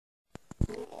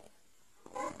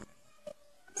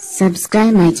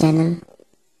Subscribe my channel.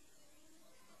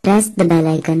 Press the bell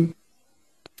icon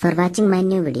for watching my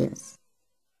new videos.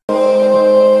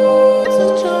 Hello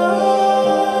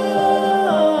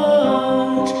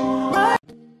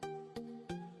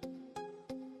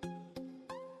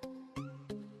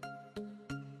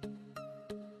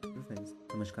friends,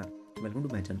 Namaskar. Welcome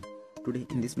to my channel. Today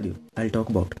in this video, I'll talk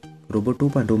about Robo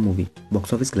 2.0 movie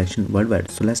box office collection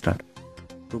worldwide. So let's start.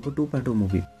 Robo 2.0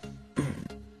 movie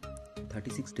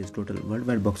 36 days total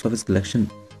worldwide box office collection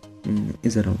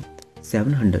is around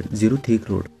 703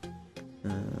 crore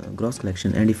gross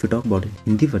collection. And if you talk about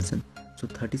Hindi version, so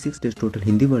 36 days total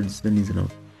Hindi version is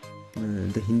around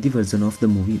the Hindi version of the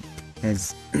movie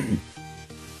has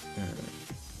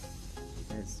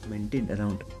maintained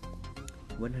around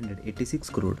 186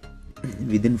 crore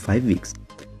within 5 weeks.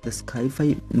 The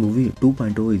Sci-Fi movie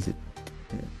 2.0 is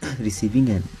receiving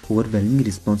an overwhelming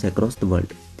response across the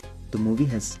world. The movie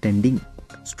has standing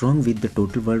strong with the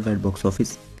total worldwide box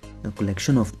office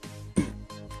collection of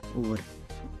over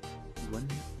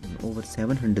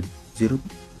 703